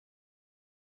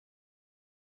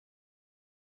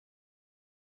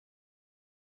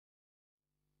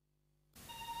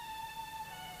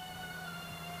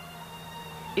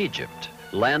Egypt,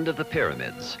 land of the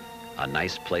pyramids, a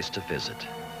nice place to visit.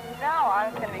 Now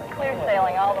it's going to be clear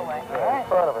sailing all the way. In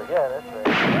front of us, yeah, that's right.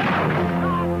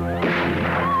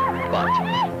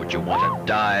 But would you want to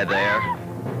die there?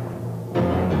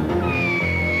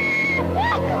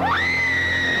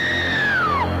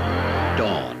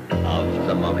 Dawn of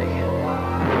the Mummy.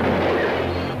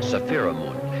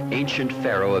 Sephiramun, ancient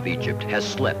pharaoh of Egypt, has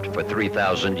slept for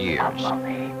 3,000 years.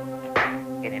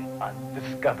 In an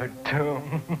undiscovered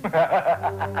tomb.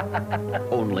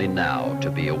 Only now to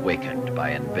be awakened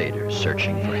by invaders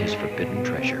searching for his forbidden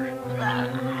treasure.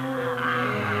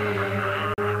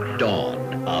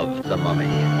 Dawn of the Mummy.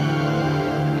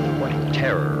 What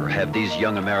terror have these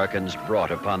young Americans brought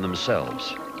upon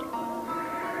themselves?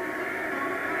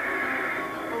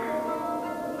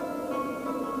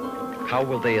 How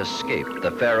will they escape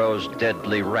the pharaoh's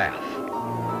deadly wrath?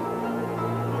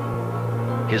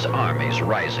 His armies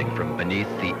rising from beneath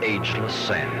the ageless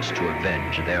sands to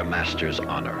avenge their master's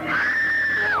honor.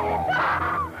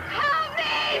 Help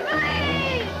me,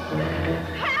 please!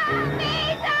 Help me!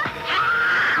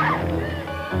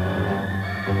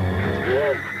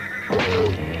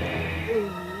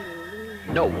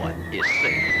 No one is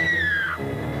safe.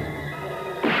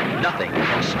 Nothing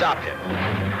can stop him.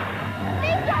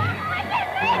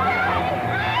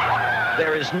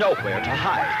 There is nowhere to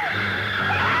hide.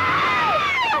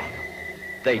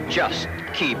 They just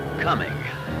keep coming.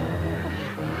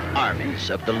 Armies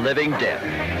of the living dead,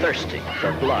 thirsting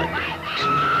for blood.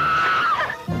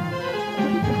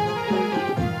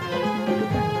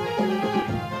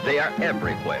 They are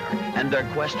everywhere, and their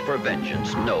quest for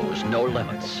vengeance knows no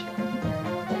limits.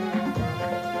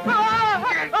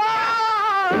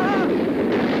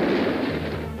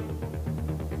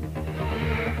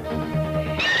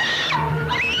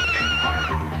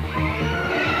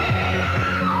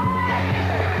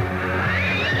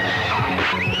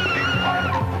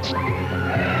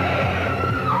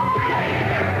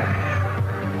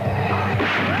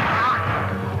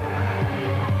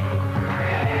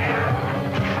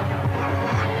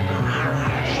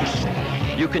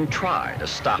 You can try to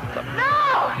stop them.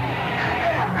 No!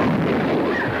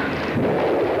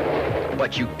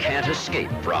 But you can't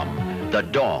escape from the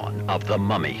Dawn of the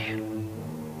Mummy.